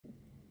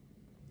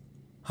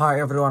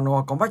Hi everyone,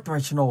 welcome back to my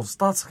channel,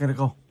 Start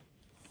Mechanical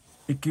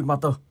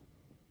Equimator.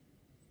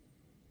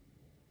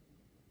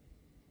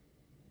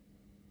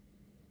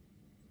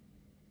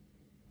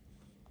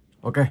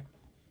 Okay.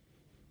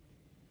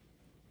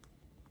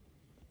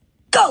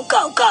 Go,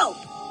 go, go!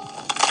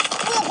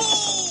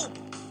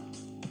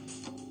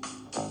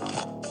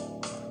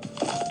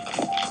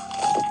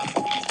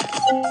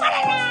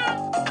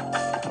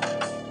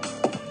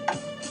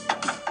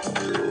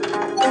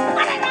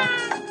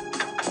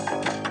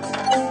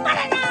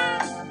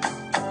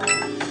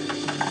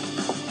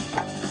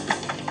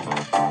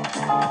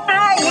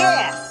 Ah,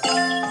 yeah!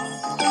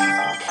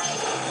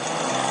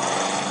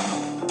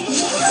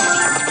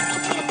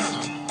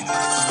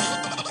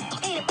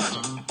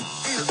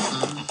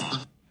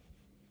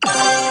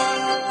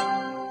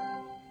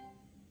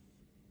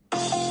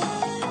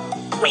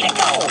 Way to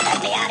go!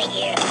 Let me out of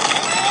here!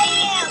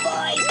 Yeah,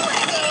 boys!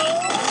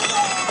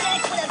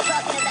 That's what I'm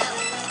talking about!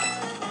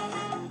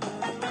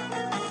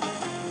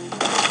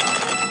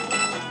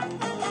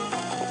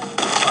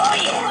 Oh,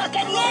 yeah! Rock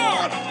and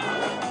roll!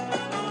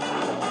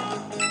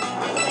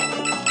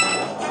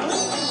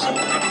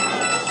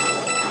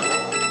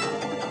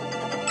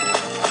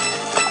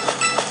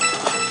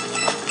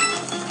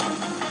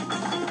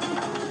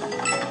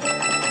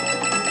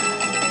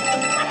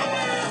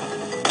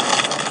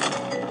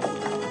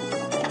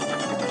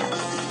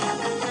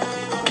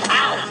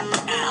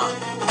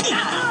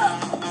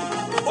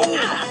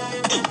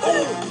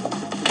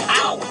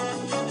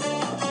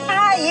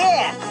 Ah,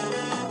 yeah!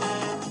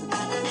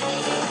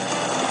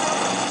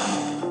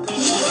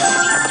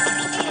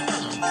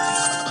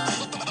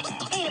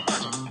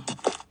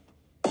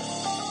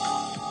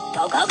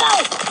 Go, go, go!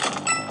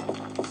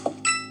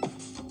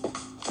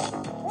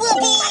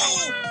 Whoopee!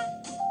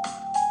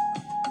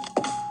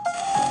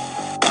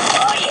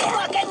 Oh, yeah!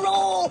 Rock and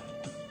roll!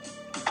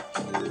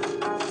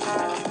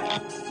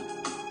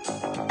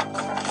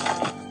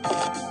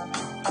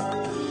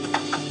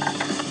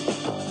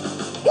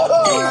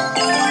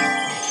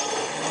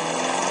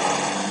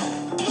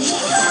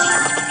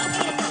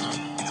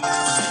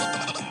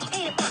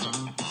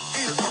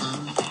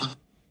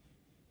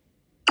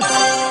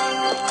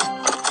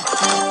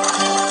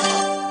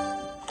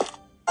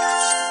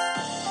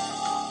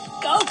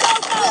 Go, go,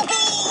 go!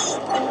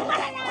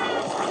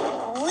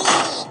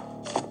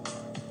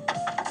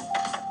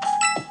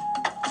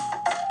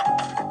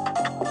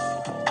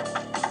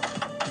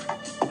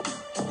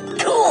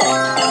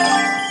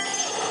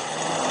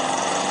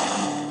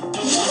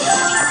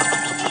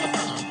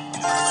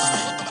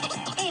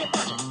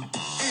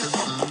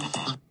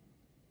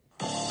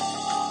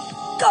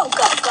 Go,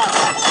 go, go!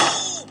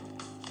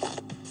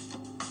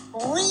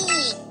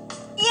 Wee!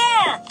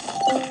 Yeah!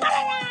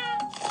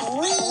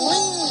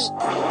 Wee!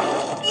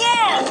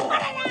 Yeah!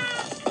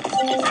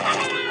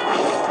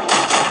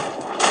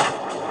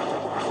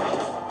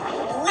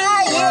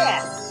 Ah, yeah!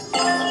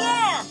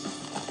 Yeah!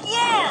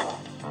 Yeah!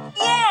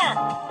 Yeah!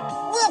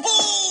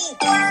 Whoopee!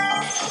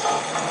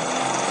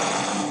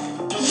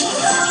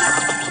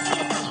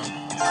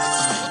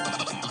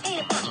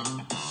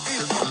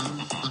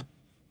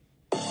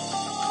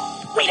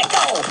 Way to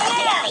go!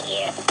 Get out of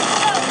here!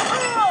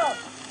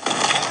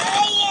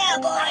 Yeah,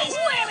 boys!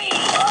 Whammy!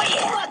 Oh,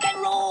 yeah! Rock and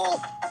roll!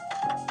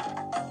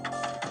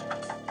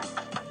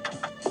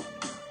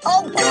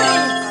 Oh,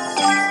 boom!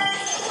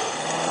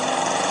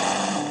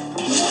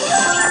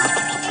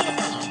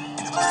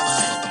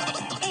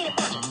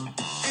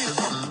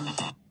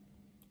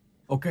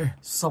 Okay,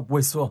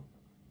 Subway Swirl.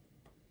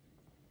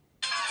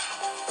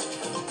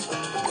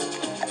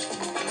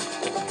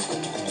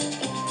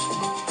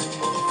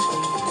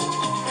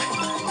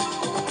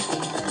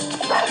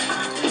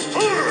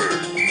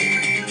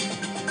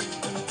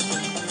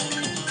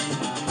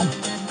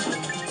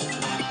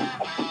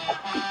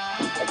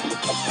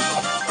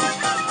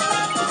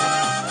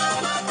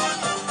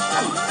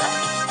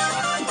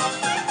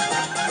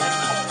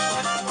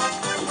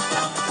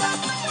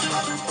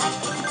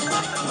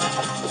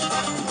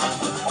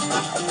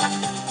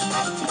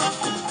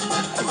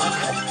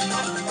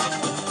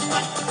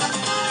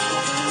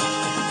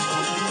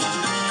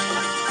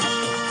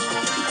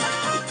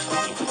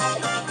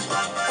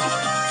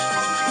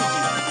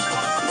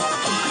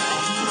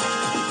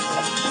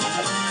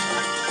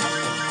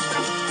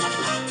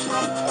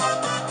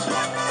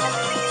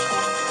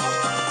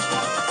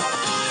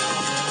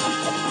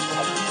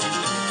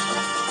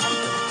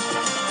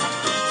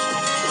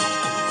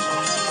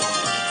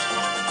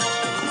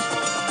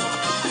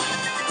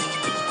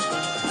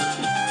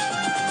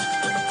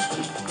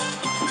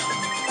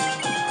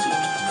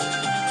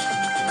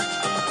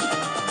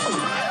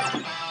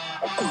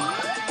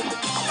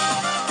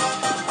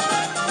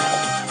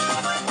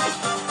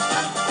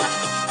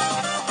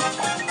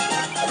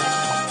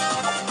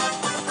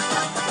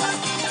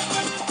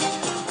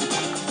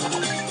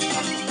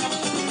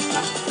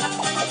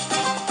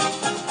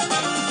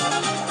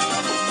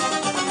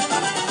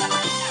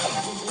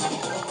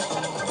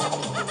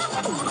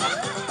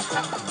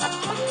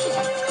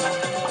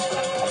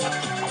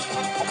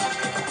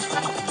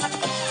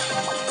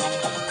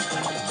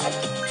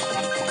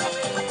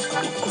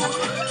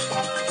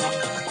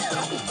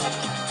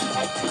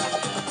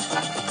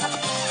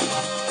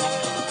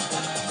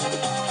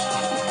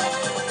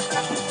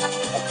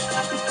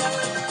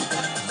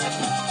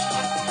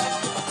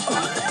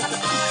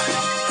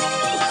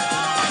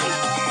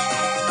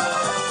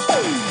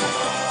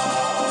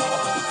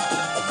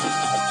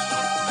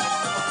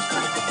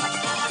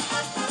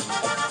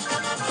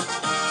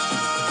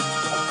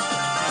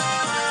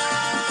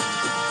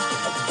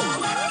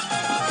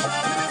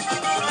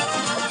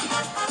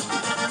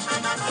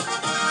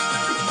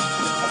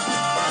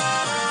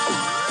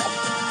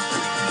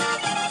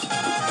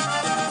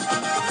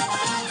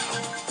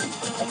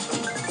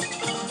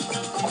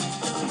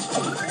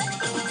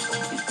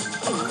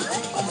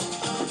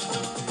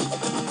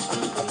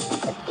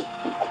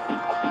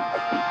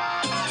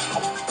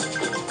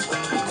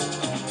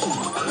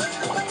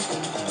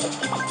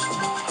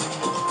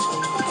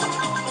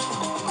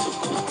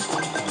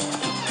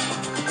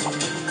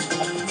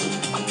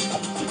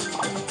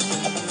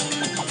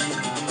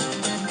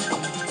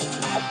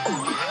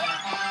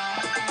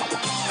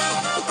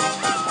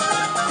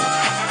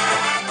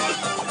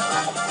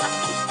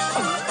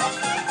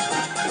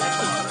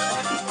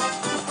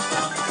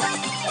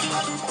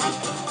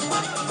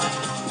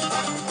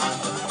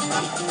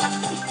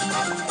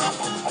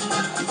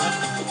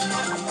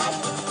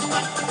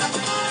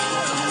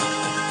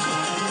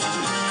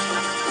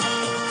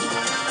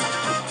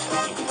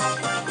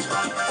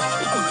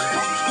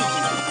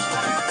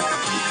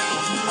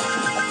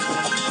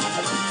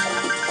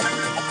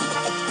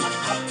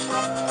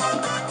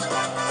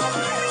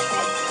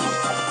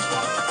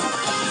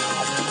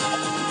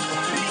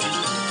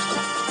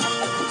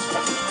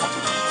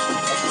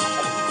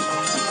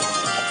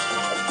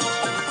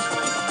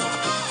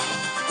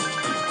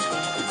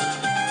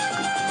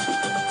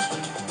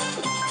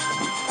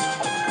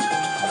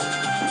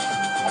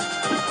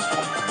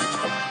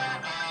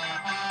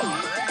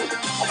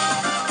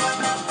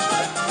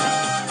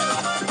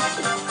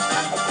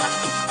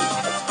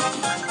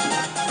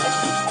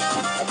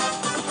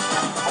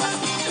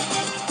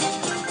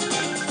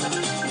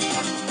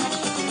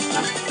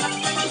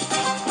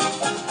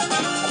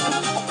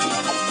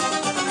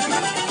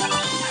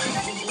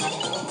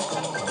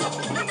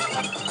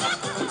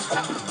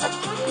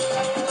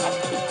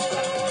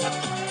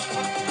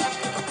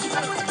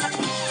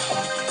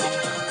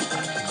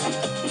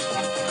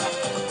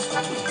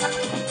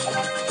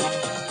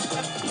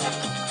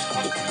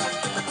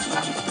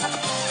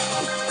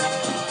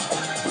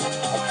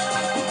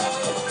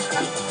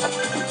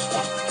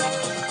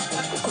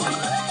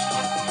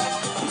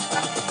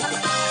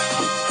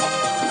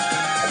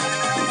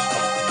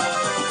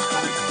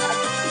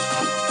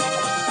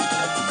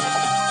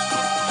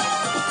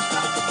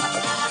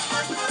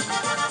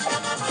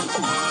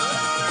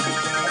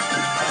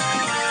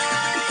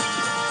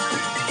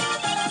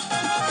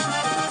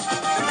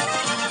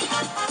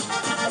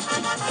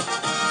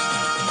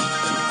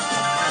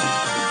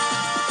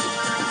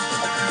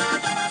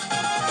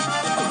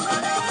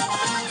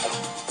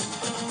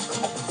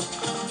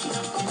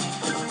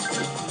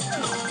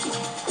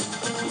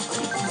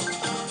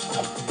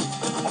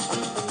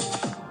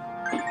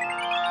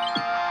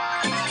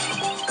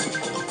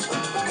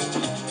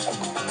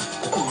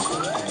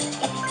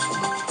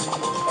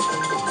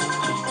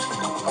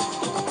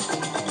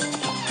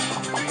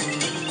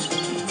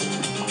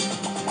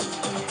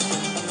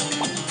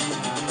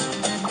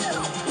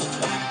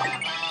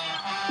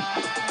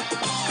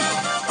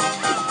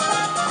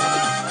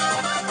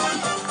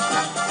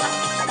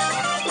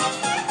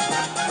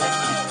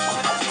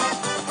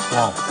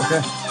 Wow,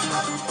 ok.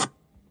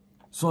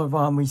 Rồi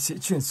và mình sẽ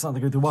chuyển sang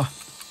cái thứ ba.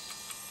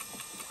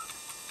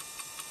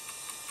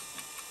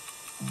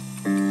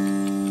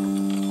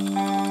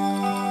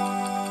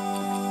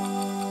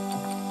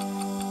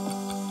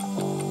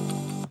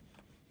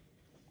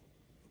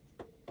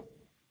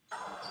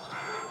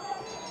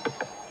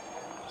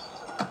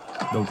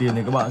 Đầu tiên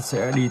thì các bạn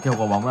sẽ đi theo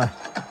quả bóng này.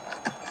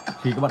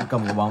 Khi các bạn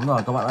cầm quả bóng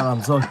rồi các bạn đã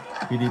làm rơi.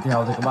 Khi đi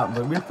theo thì các bạn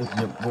mới biết được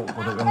nhiệm vụ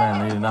của tựa game này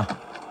là như thế nào.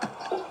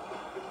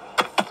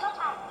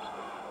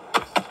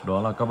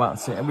 Đó là các bạn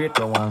sẽ biết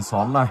ông hàng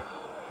xóm này,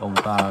 ông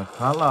ta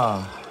khá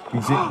là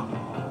kinh dị,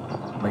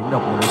 đánh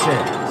đập một đứa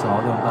trẻ, sau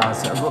đó thì ông ta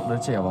sẽ rút đứa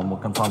trẻ vào một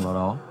căn phòng nào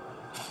đó.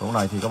 Lúc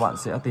này thì các bạn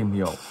sẽ tìm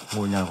hiểu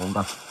ngôi nhà của ông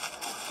ta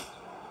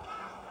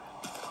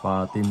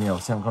và tìm hiểu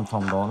xem căn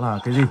phòng đó là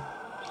cái gì,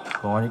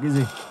 có những cái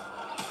gì.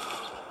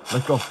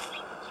 Let's go.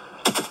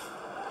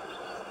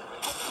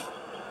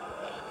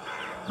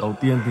 Đầu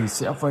tiên thì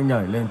sẽ phải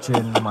nhảy lên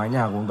trên mái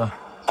nhà của ông ta.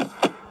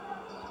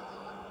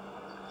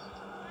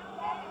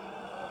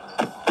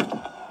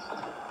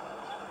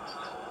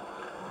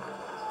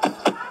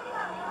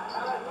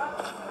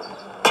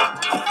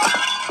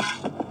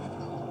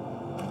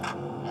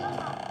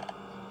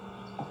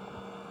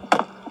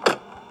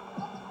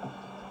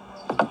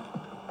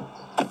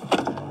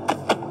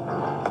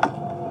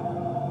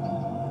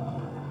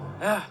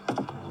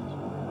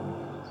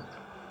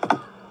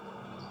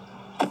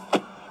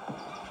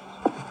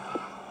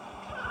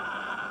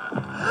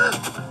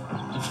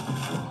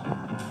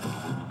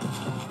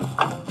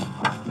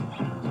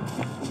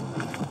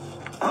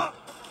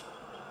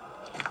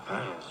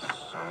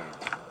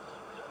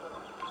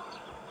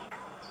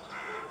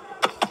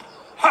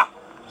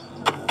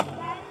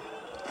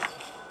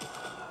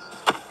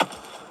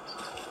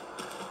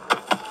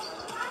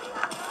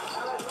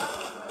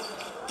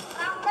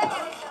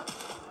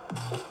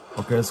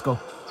 Okay, let's go.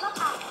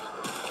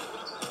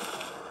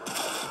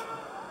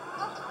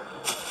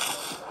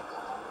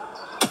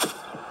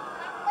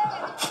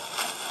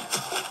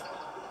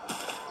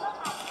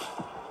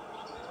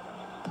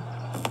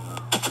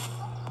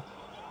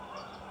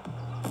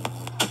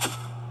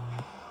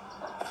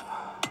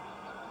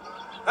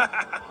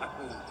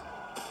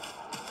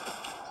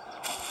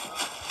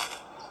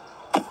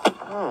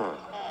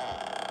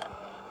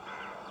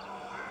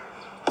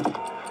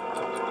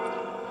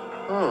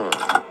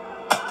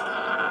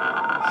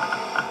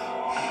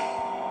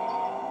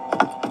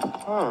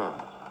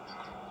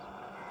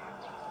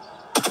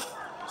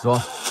 Rồi,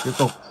 tiếp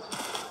tục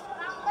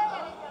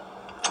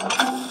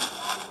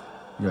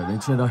nhảy lên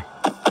trên đây.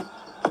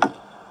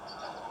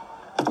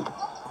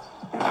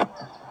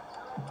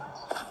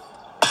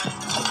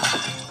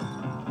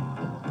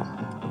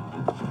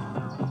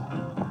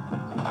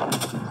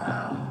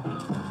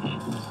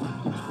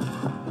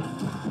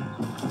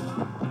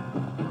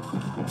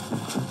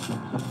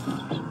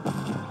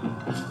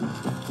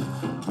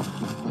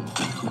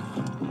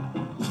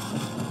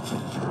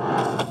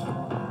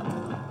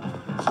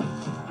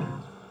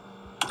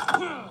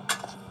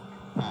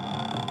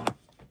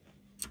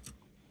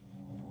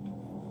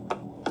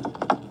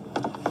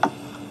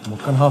 Một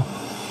căn hầm.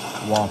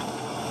 Wow,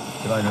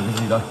 cái này là cái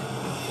gì đây?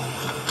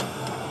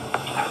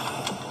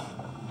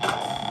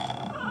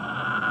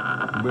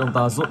 Không biết ông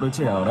ta rút đứa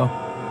trẻ ở đâu.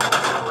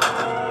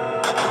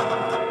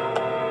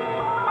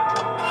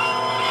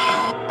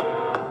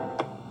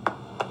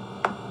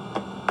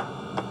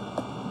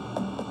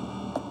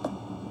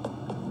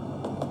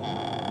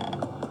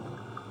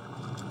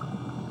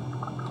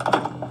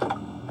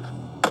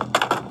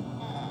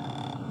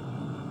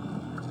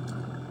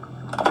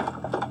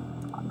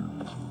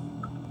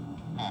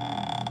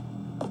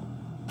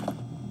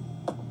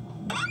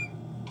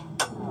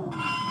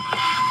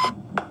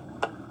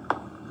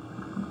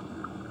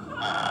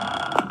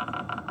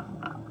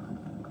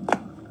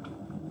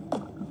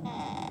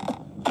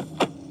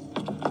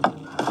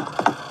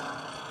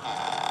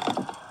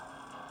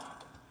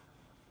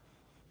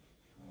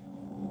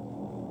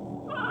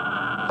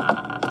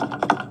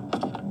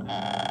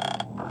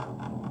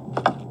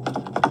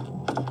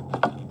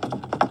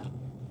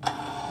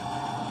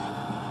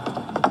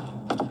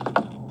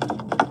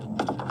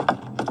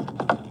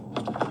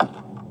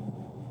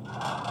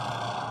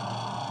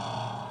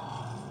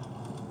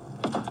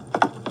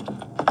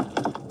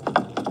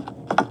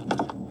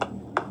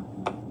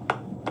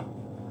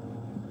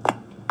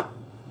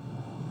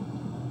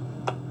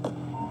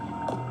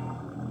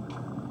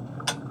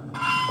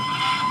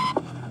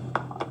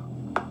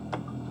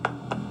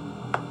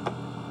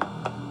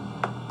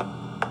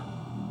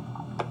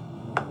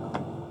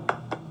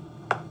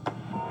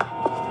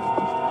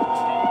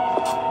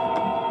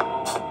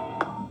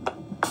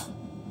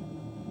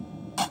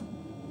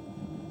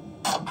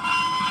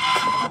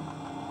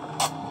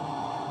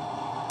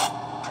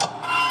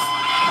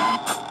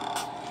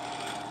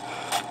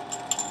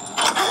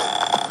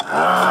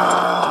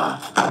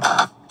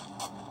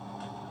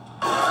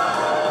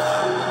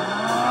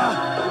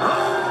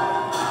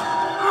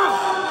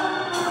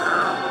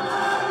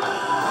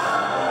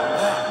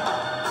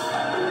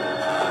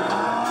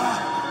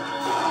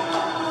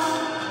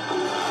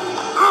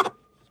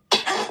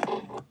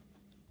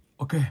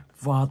 Ok,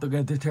 và tựa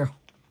game tiếp theo.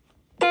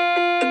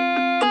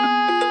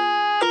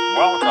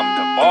 Welcome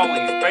to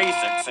Baldis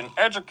Basics in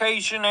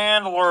Education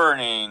and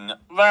Learning.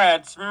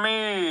 That's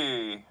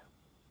me.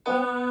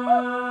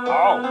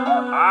 Oh,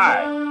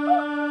 hi.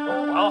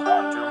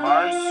 Welcome to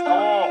my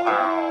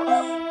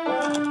schoolhouse.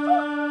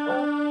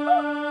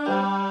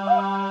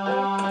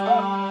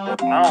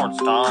 Now it's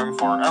time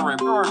for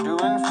you're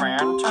doing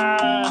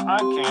fantastic. I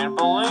can't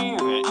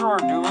believe it. You're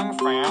doing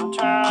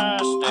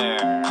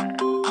fantastic.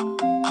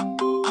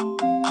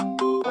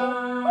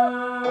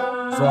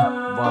 Rồi,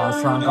 và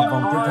sang các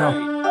vòng tiếp theo.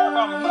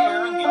 Come here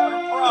and get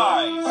your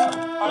prize.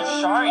 A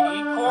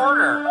shiny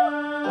quarter.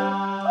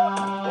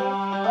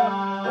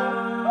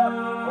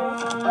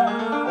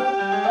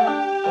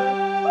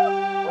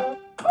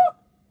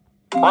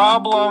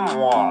 Problem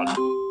 1.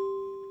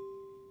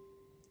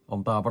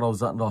 Ông ta bắt đầu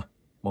giận rồi.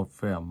 Một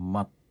vẻ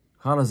mặt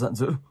khá là giận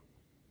dữ.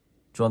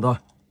 Chuẩn thôi.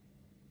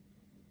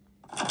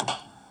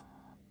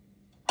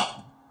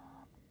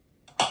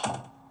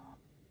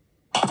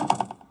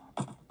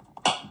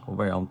 Có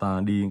vẻ ông ta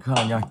đi khá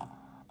là nhanh.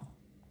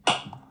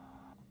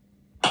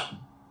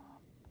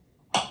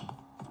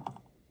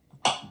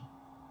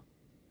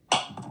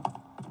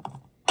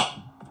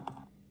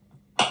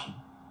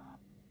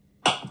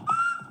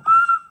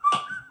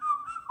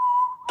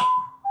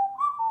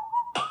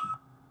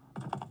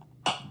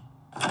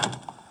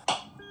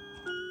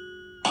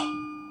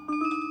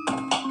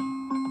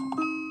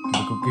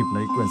 Mình có kịp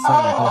lấy quyển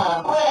sách này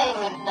không? Play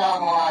with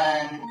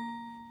someone.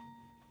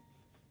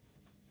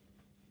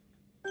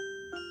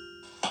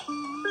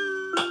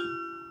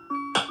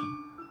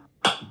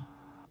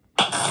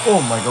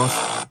 Oh my god.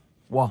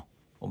 Wow.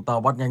 Ông ta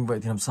bắt nhanh vậy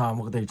thì làm sao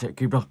mà có thể chạy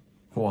kịp được.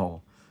 Wow.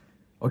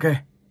 Ok.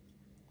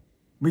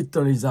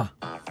 Mr. Lisa.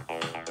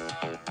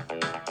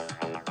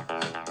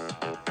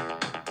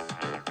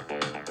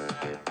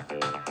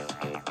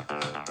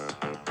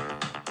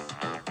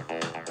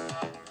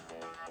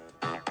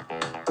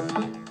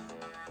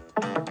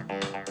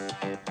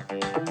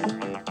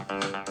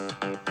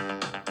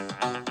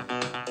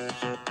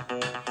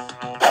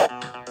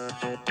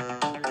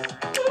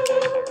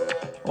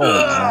 Oh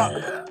wow.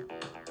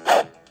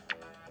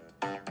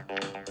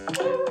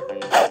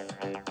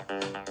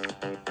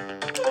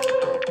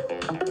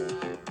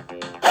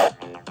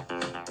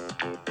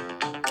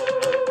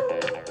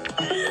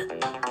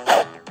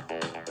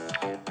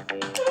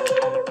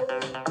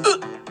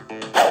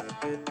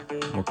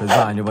 Một cái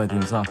dài như vậy thì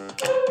làm sao?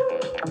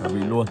 Đã bị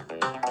luôn.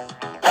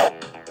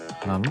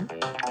 Ngắn.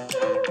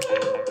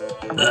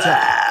 Đỡ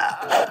chạy.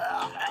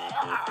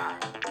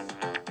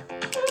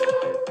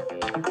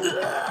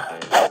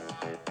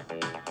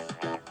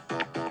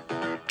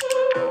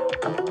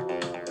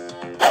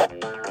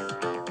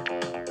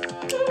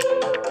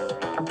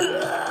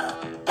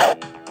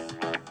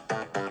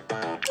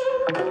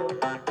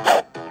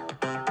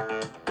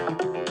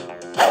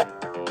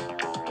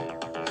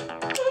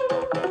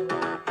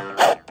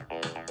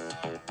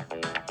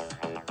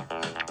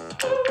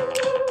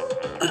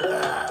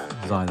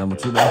 Dài ra một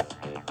chút nữa.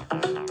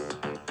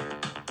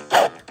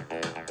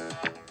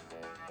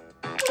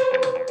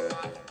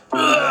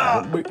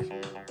 Vẫn bị.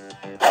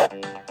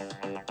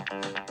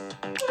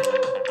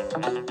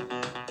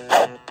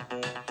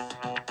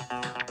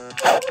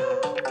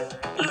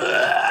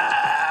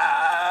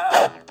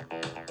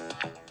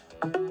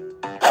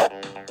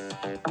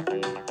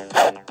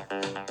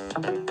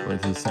 Vậy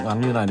thì sẽ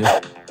ngắn như này đi.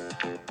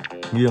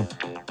 Nghiêng.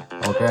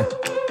 Ok.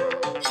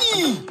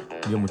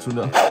 Nghiêng một chút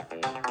nữa.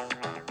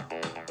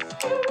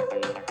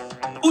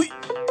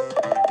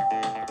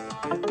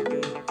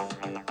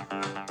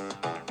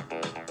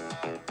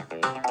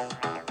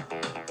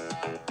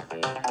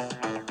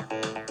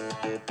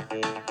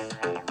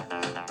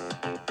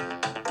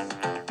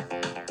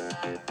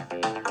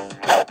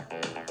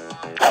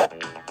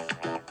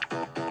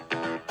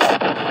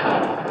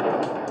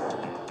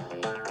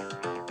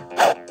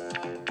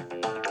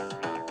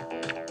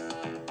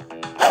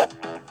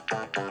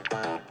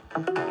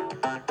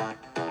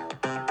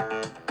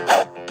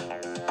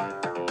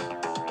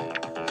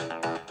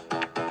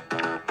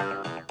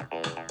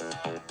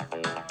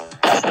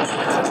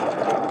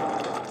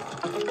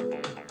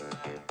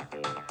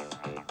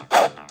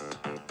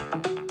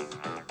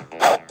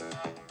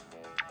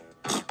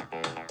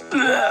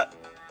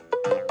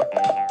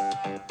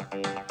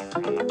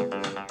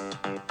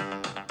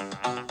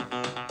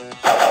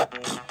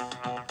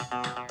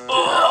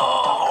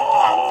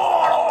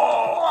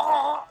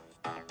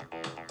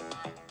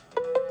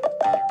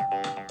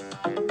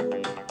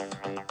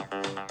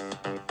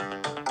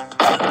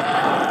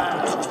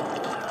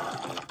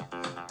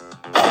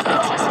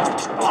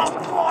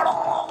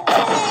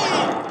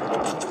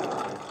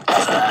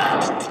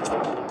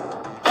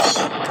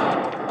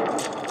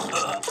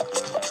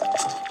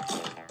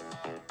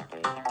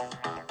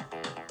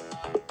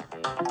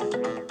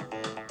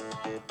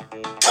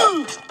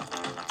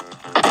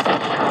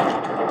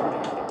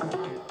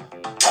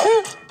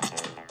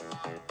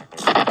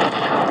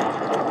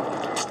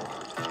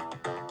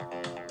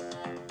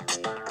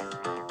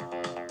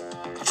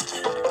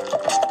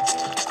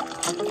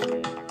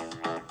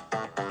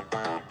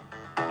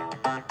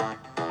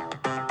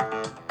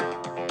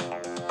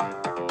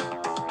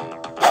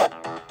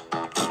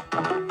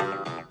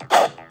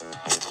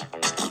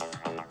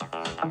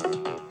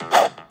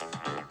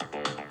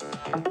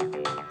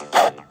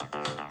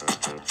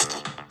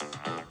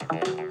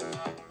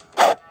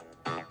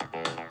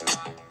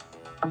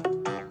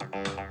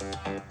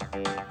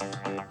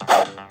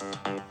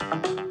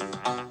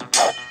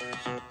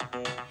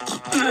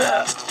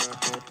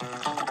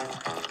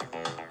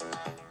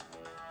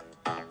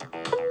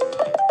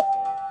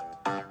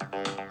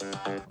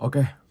 Ok.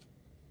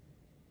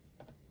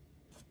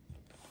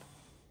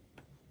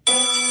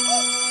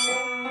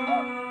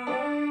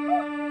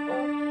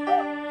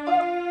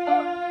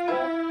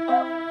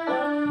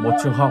 Một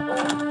trường học.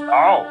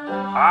 Oh,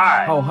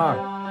 hi. How high?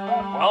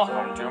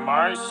 Welcome to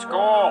my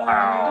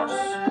schoolhouse.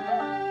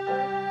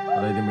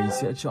 Ở đây thì mình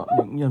sẽ chọn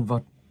những nhân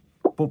vật.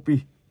 Poppy.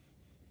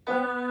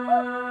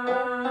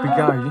 Big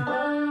guy đi.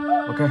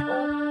 Ok.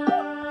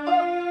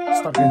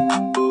 Start game.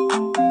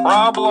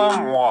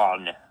 Problem 1.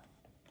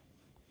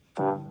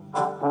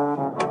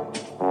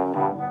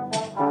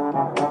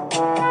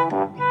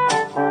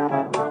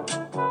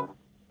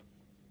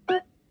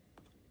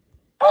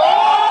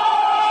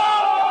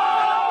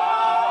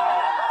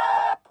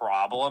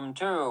 Problem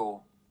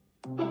 2.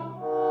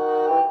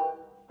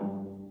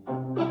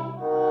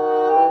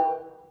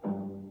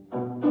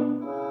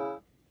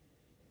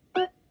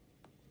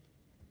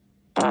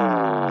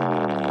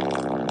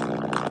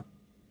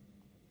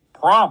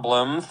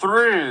 Problem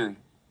 3.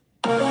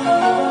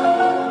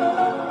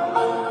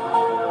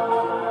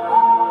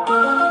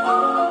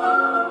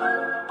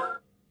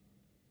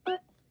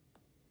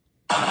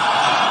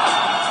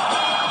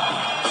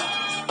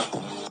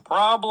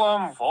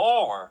 Problem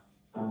 4.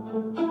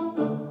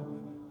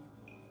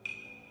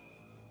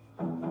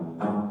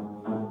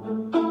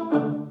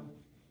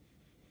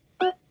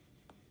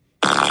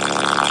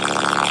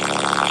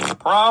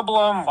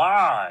 Problem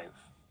 5.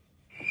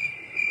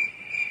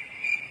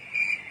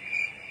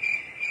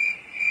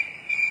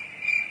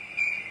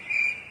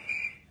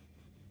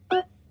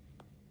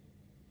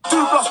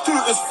 Two plus two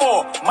is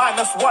 4,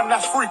 minus 1,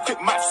 that's 3,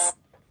 quick maths.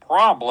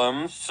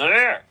 Problem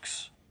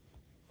 6.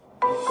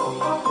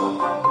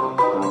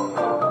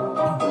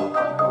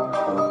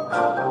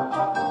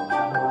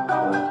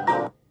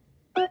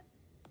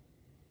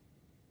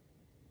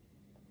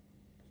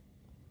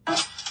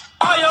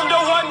 I am the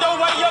one, the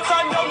way you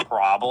can.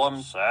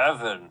 Problem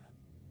 7.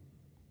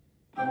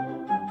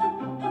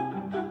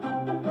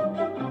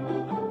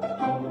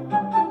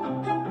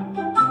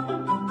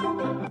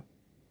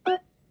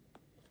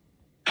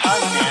 I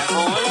can't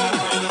believe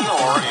it.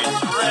 You're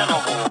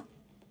incredible.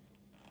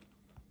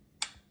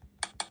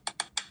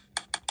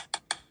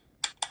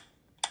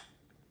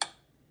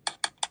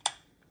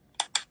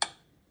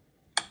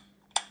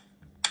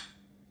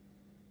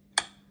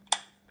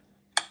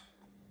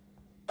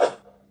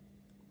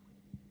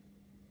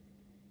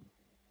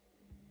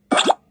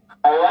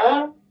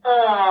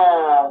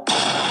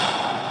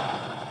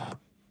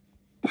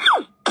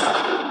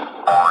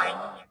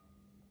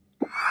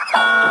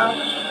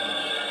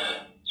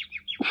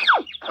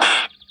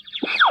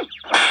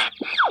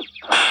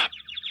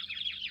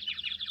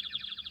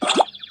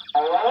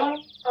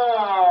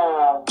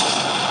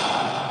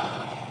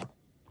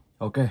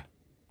 Ok.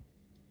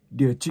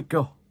 Dear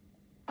Chico.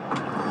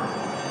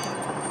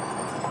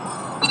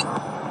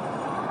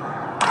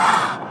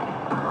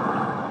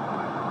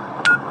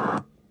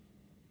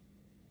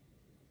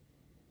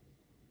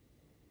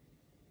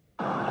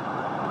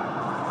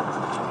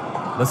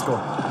 Let's go.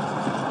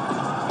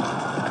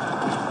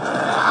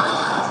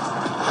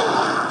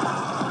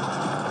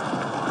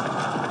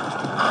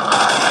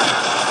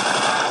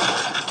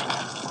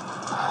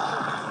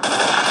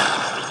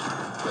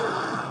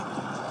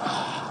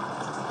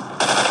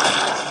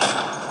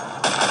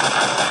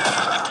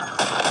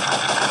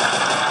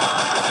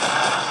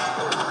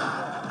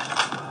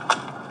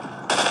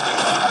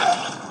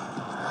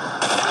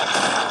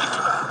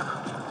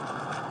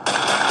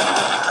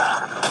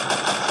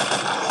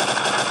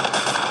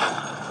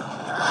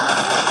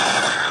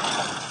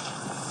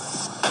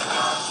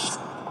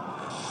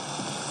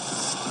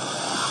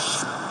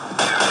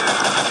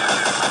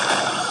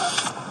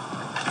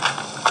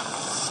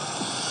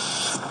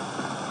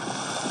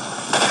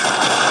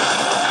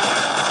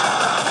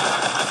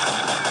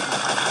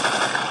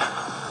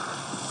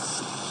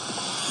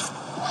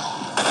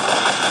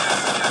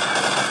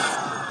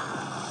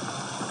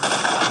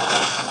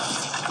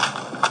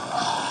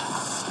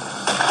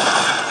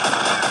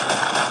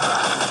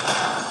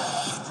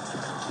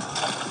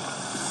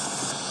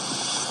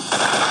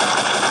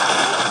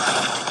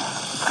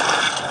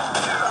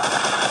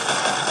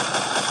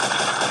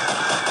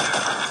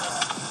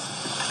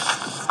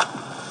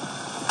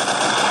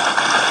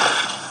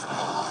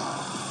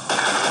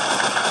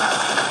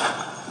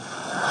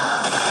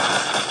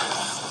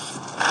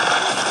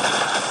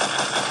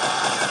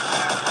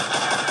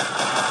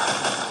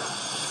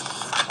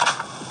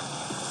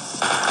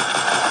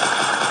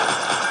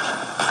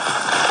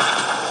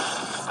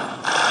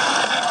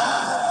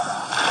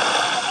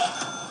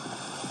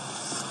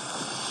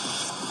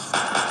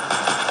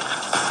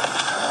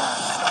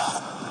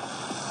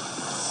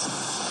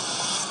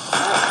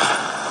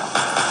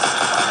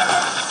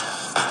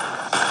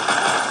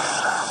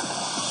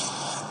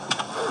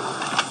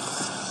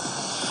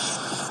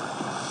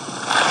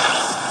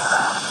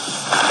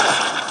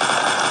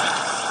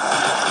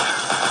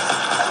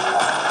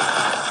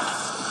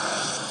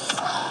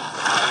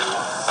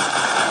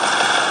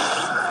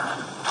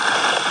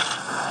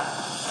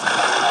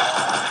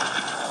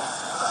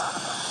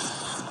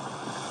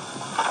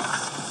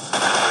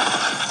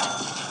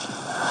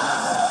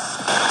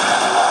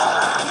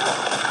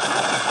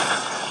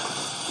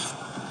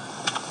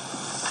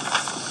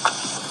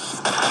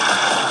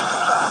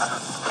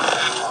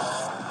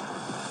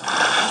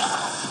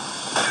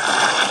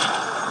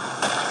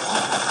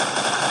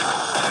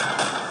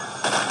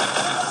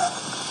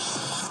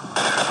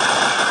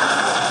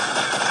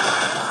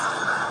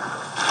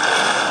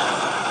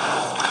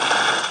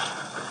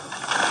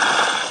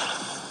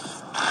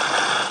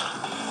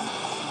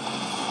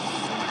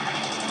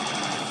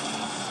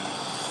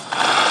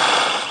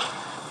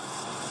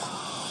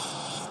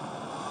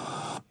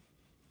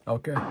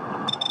 Ok.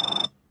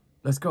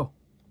 Let's go.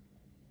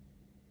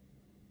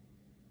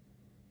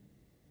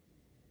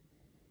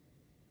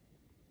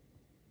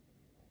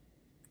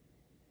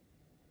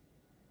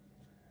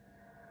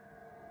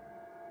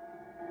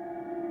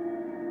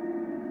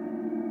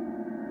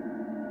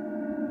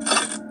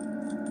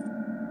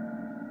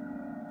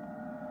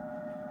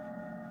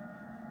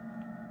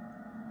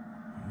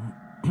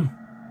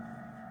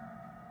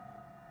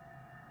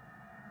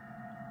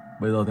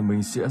 Bây giờ thì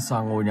mình sẽ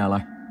sang ngôi nhà này.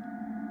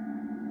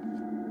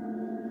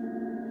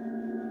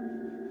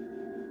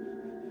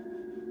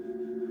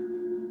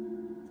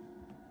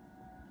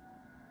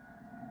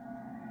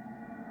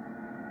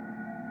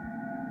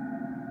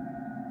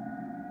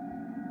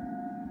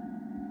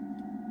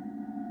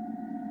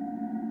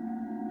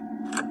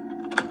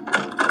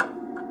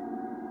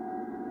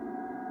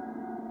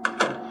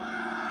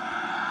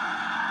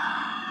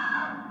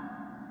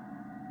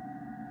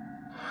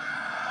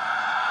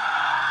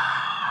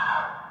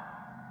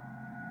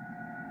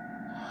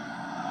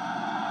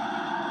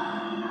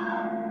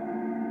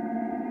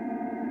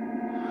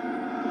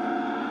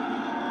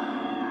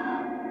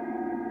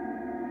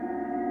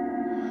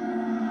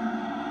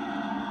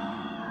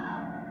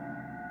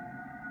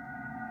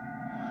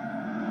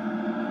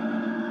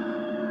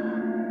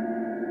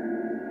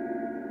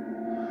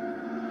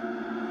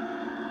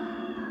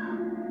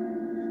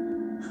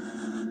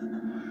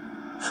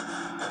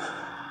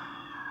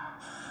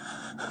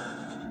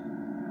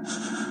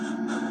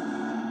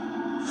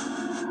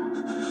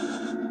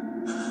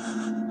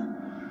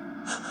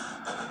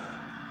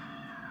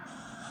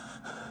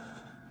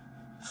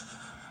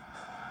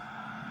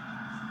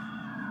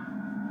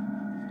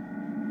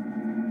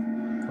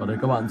 Ở đây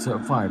các bạn sẽ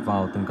phải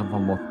vào từng căn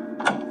phòng một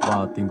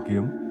và tìm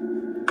kiếm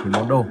những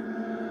món đồ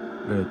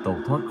để tẩu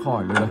thoát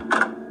khỏi nơi đây.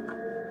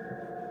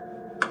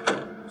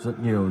 Rất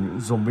nhiều những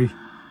zombie.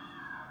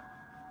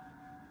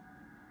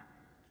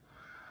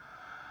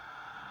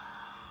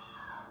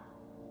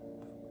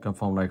 Căn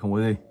phòng này không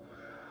có gì.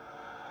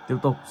 Tiếp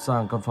tục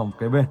sang căn phòng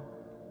kế bên.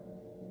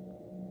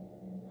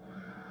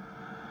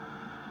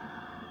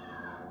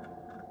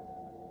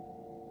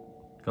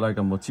 Cái này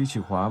cần một chiếc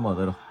chìa khóa mở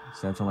ra đâu.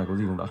 Xem trong này có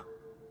gì không đã.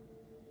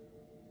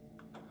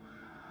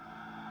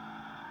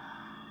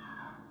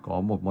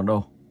 Có một món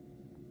đồ.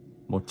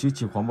 Một chiếc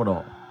chìa khóa màu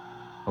đỏ.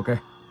 Ok.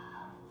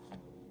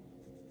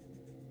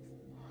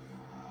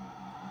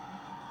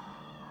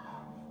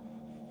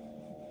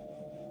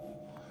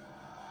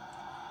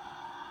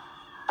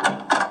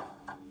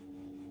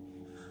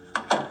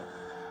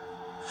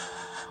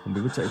 Không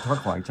biết có chạy thoát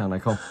khỏi anh chàng này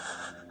không.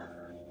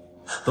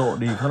 Tốc độ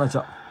đi khá là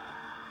chậm.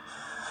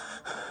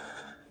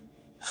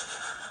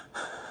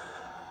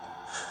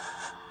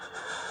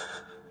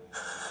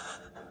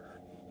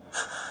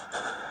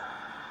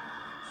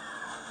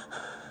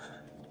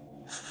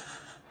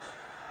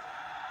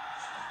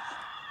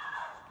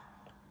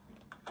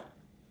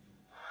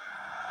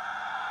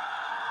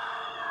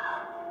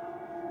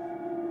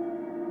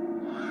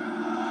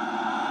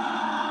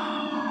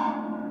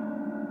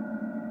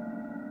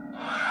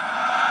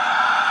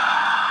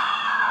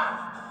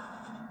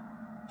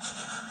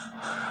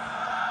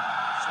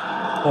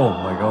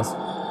 Oh my god,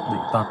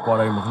 định tạt qua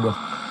đây mà không được.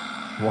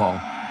 Wow,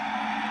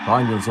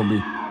 khá nhiều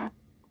zombie.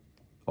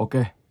 Ok,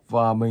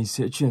 và mình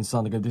sẽ chuyển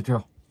sang game tiếp theo.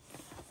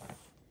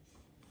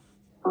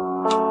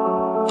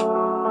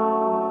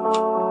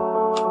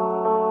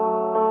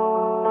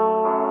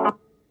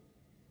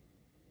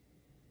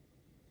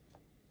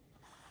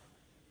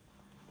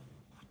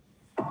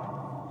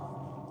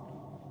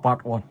 Part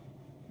 1.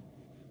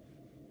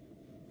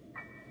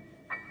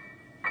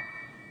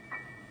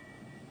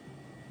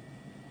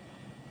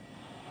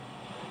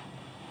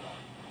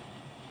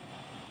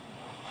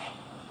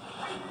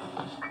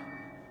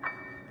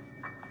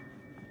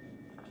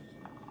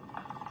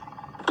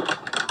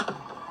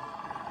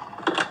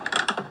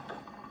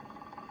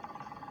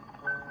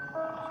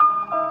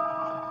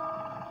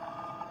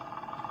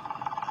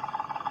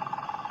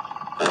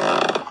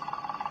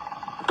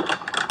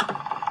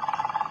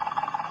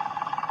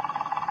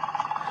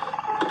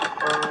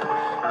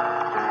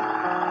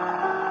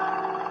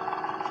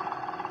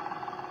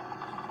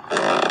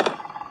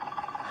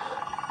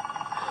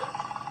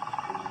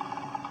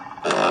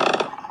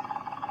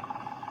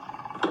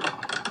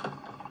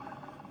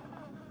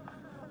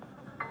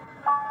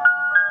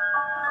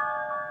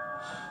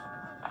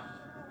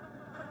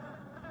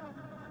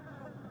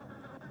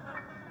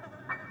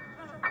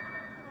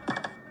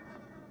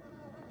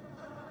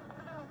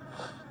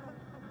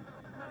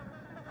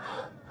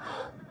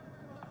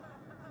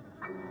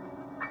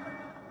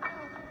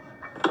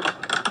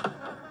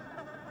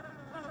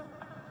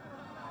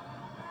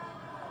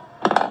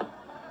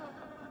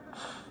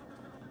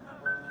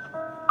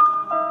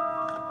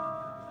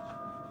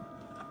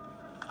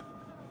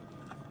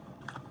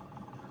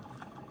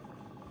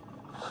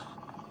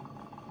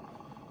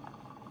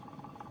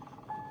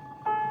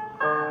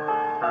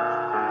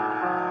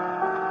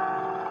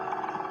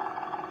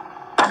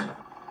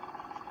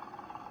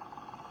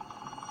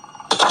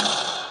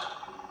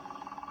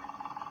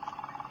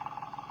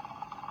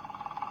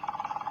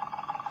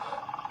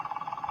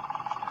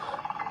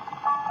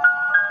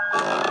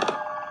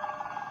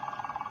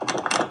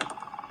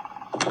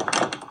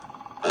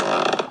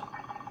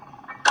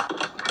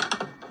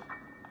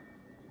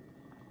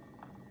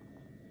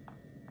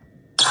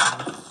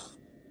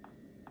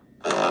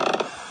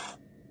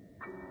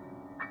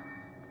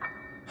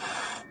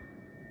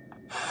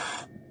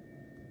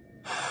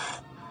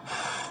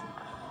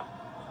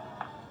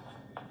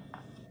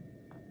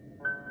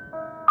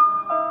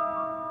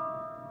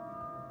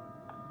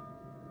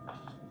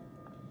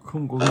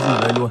 không có cái gì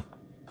ở đây luôn.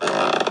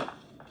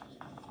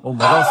 Oh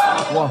my god,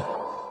 wow.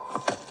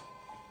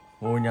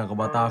 Ngôi nhà của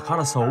bà ta khá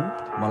là xấu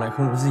mà lại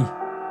không có gì.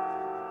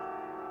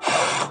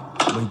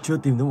 Mình chưa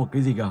tìm thấy một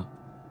cái gì cả.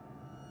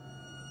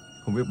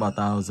 Không biết bà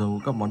ta giấu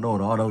các món đồ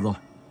đó ở đâu rồi.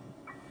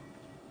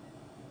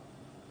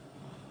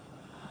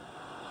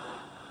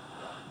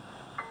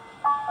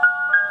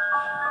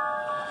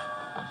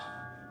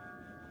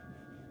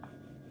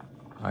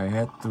 I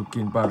had to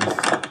kill Baldis.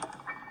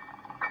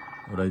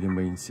 Ở đây thì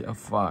mình sẽ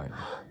phải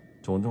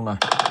trốn trong này.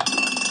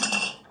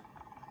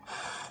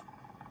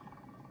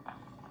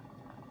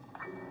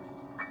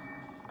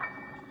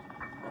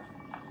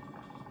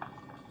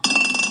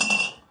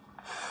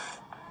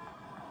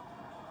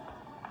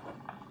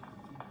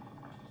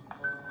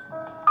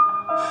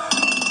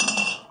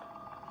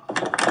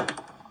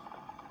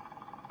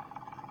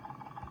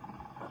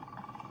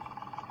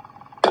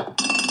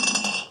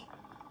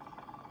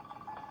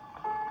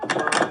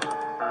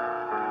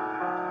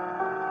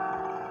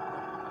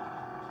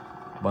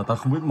 Bà ta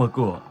không biết mở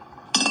cửa.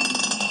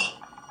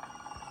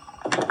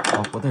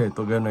 Hoặc có thể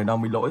tựa game này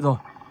đang bị lỗi rồi.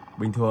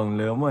 Bình thường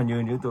nếu mà như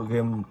những tựa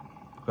game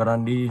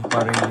Grandi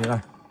Paris như này.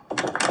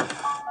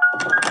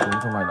 Xuống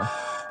trong này đã.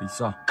 Tí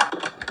sao?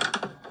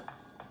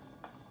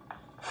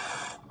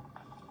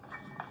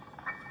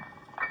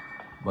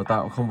 Bà ta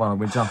cũng không vào được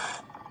bên trong.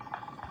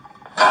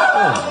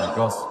 Oh my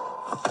god.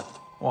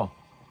 Wow.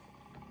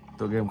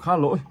 Tựa game khá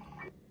lỗi.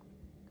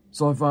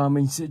 Rồi và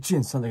mình sẽ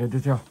chuyển sang game tiếp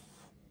theo.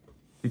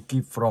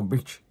 Keep from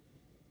Beach.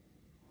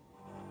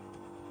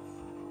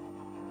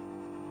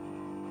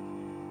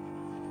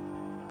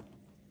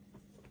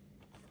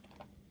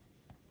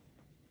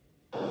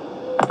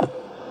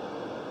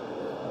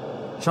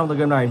 Trong tựa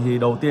game này thì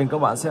đầu tiên các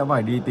bạn sẽ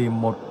phải đi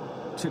tìm một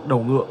chiếc đầu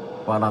ngựa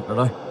và đặt ở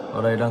đây.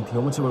 Ở đây đang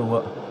thiếu một chiếc đầu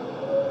ngựa.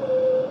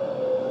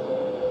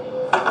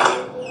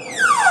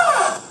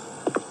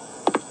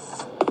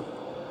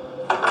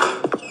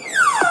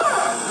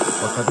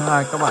 Và cái thứ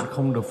hai, các bạn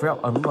không được phép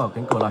ấn vào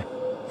cánh cửa này.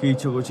 Khi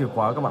chưa có chìa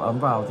khóa các bạn ấn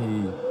vào thì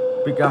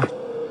Pika,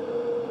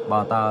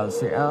 bà ta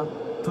sẽ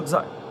thức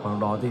dậy. Và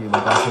đó thì bà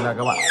ta sẽ là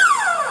các bạn.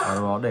 Và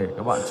đó để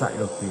các bạn chạy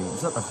được thì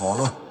rất là khó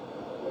luôn.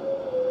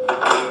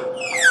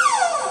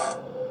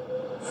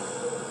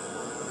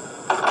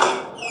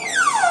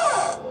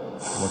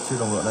 Một chiếc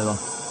đầu ngựa đây rồi.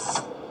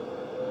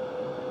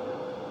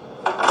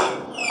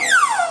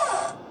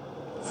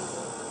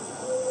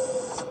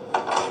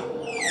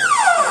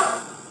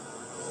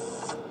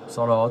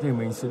 Sau đó thì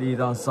mình sẽ đi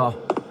ra sau.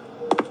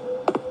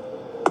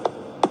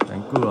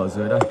 Cánh cửa ở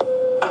dưới đây.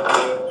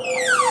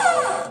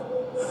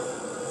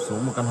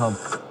 Xuống một căn hầm.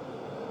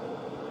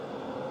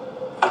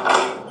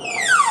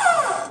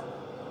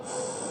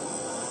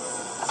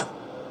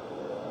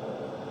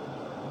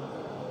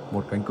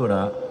 Một cánh cửa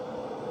đá.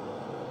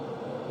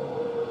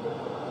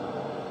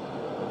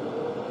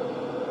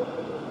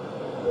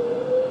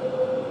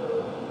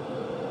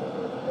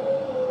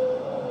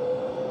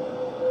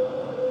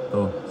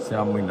 Rồi,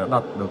 xem mình đã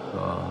đặt được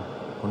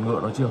con ngựa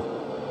đó chưa?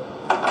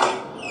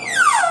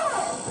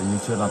 Hình như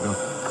chưa đặt được.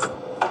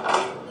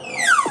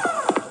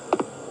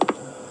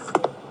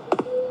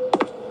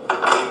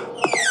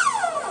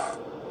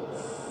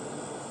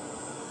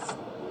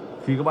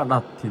 Khi các bạn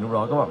đặt thì lúc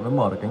đó các bạn mới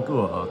mở được cánh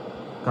cửa ở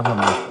căn hầm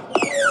này.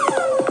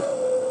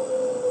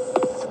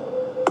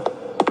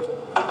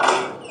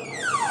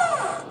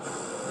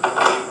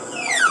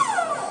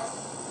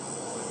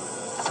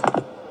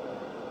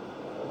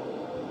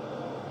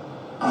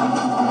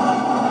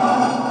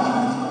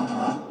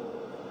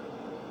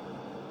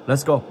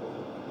 Let's go.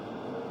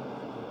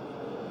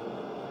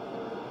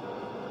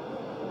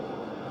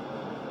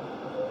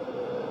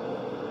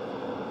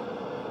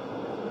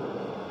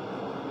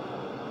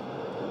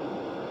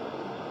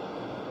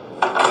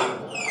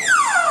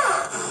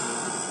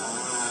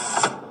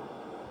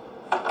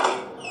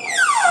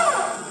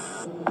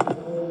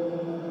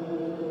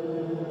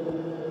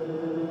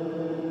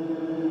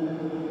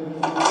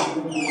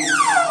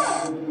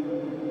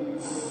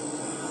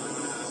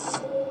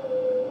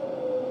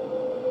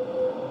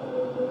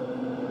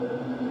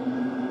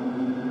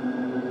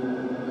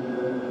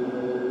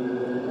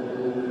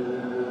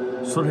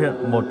 Xuất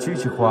hiện một chiếc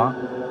chìa khóa.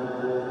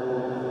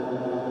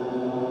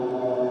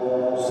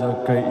 The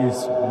key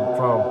is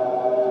found.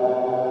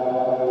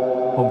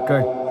 Home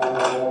key.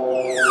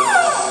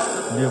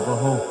 Near the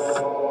home.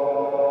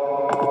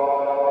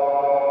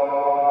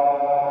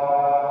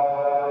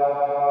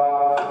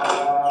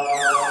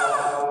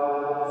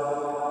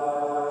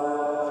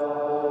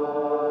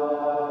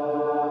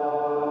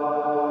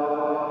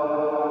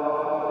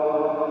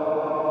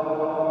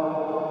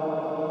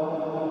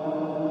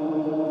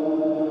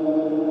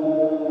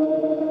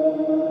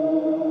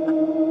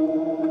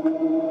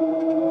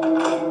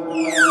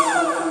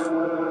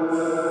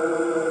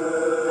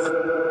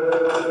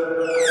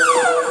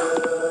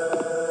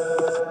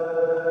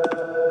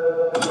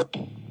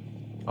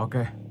 Ok,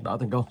 đã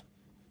thành công.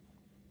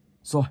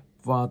 Rồi,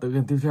 và tựa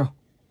game tiếp theo.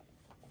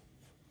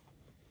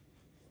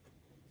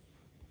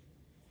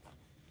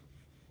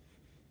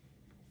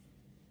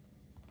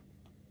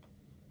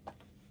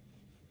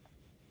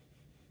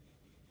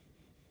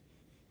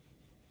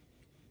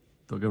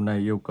 Tựa game này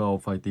yêu cầu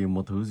phải tìm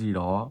một thứ gì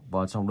đó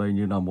và trong đây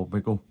như là một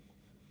mê cung.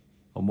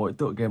 Ở mỗi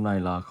tựa game này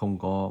là không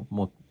có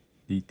một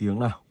tí tiếng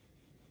nào.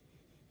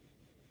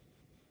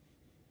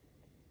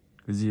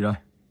 Cái gì đây?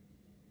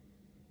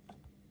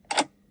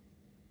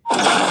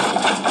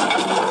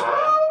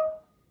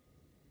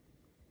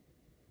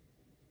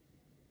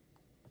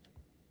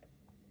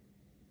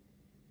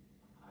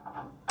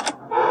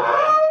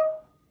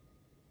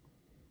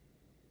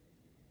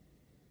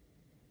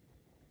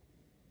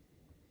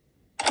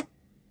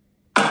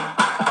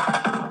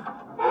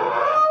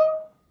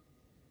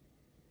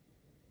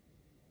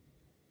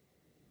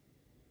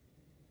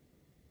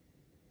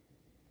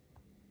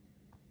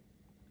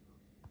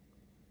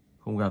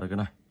 Không gạt được cái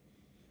này.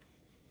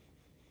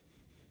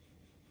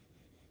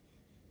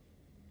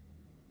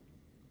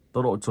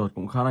 Tốc độ chuột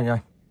cũng khá là nhanh.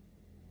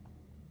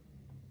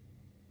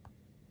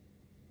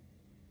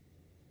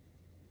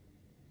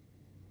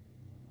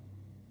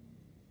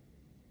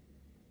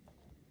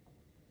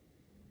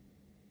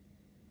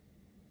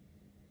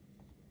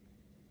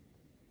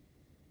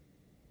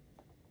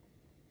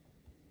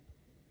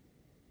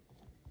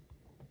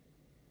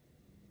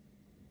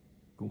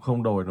 Cũng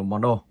không đổi được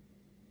món đồ.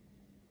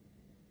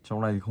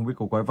 Trong này thì không biết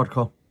có quái vật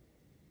không.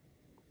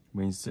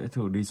 Mình sẽ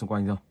thử đi xung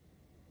quanh rồi.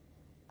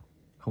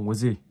 Không có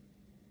gì.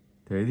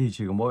 Thế thì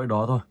chỉ có mỗi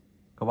đó thôi.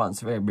 Các bạn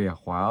sẽ phải bẻ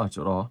khóa ở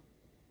chỗ đó.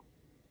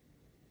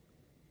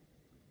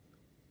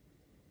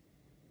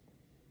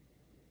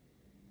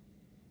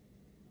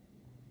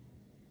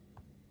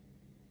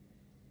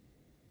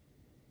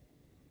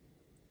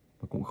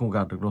 Và cũng không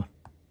gạt được luôn.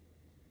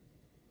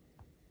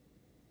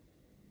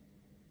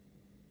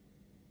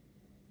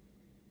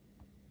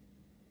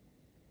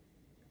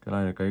 Cái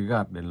này là cái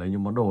gạt để lấy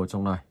những món đồ ở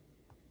trong này.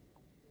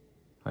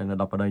 Hay là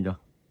đập ở đây nhỉ?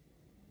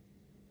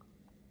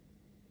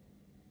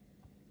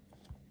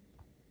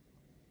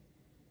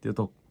 Tiếp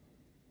tục.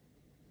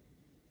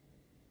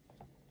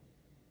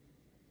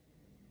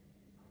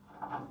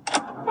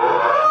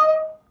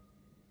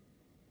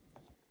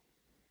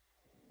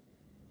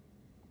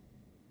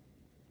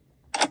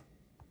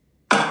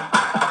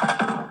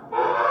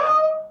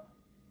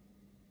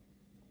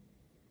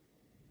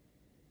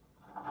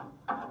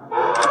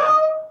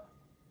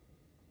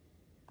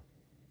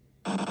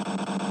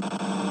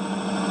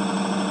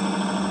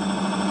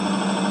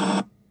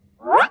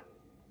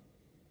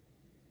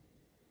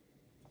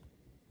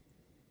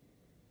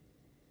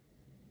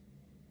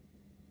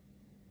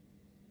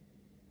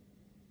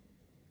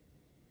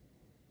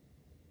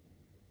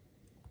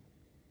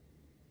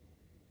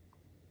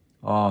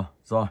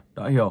 Rồi,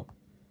 đã hiểu.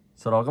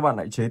 Sau đó các bạn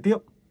lại chế tiếp.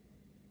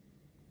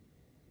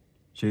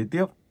 Chế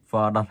tiếp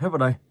và đặt hết vào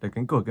đây để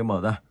cánh cửa kia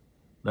mở ra.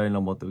 Đây là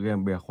một tựa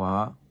game bẻ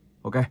khóa.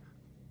 Ok.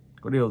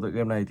 Có điều tựa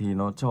game này thì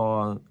nó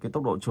cho cái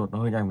tốc độ chuột nó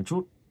hơi nhanh một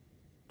chút.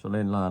 Cho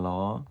nên là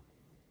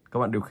các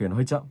bạn điều khiển nó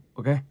hơi chậm.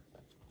 Ok.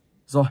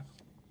 Rồi.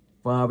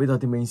 Và bây giờ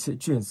thì mình sẽ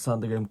chuyển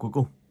sang tựa game cuối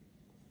cùng.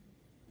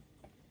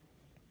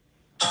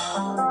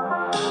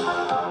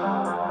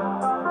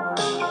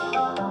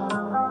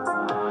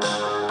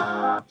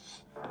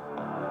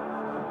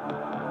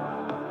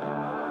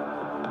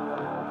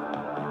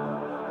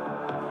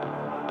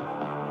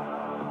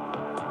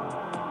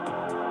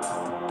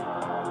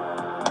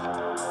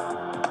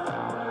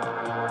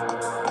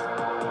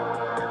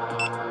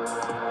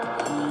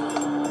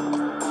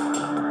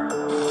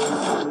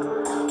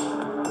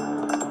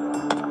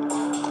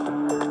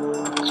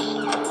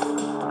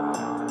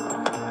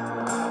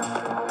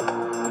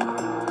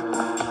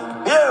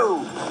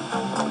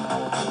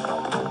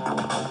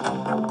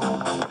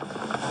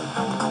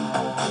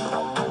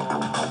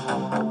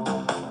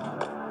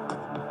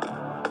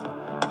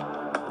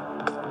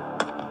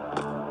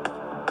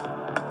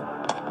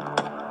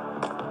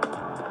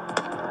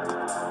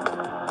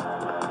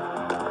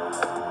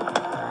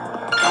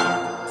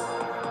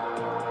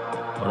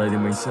 Ở đây thì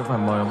mình sẽ phải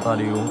mời ông ta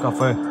đi uống cà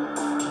phê.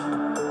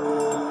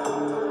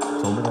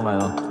 Trốn ở trong này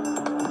rồi.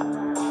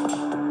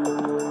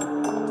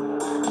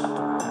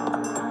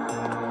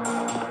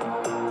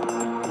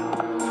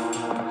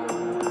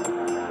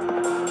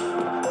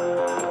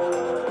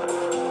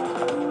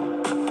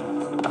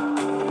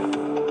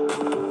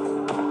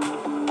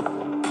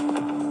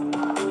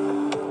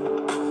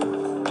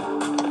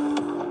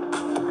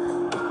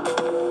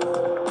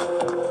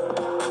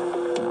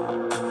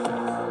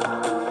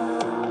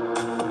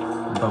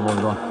 Ta ngồi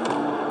rồi.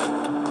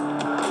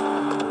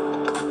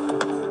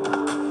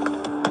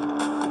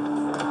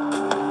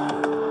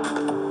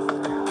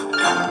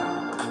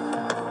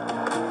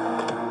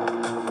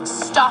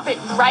 Stop it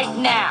right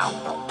now.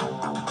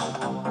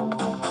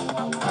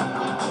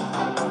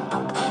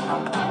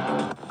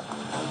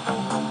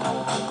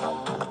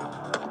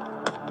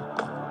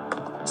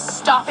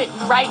 Stop it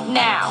right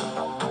now.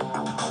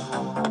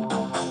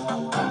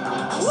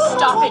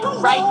 Stop it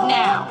right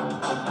now.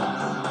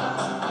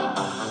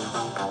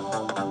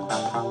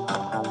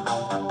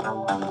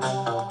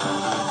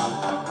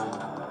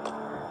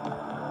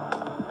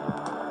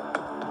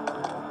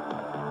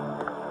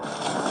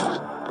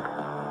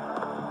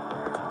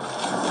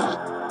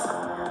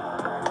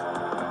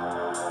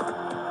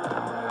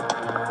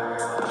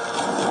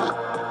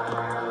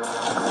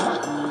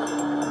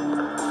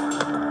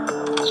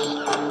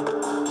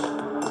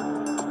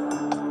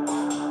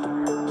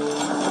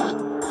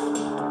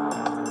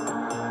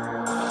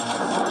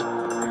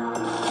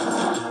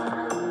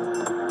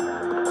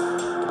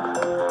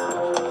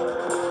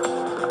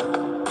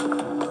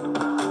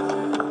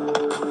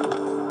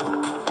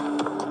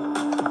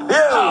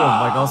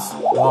 god.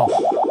 Wow.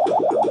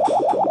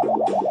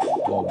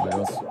 Oh my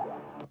god.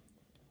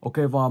 Ok,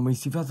 và mình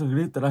xin phép dừng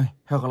clip tại đây.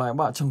 Hẹn gặp lại các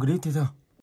bạn trong clip tiếp theo.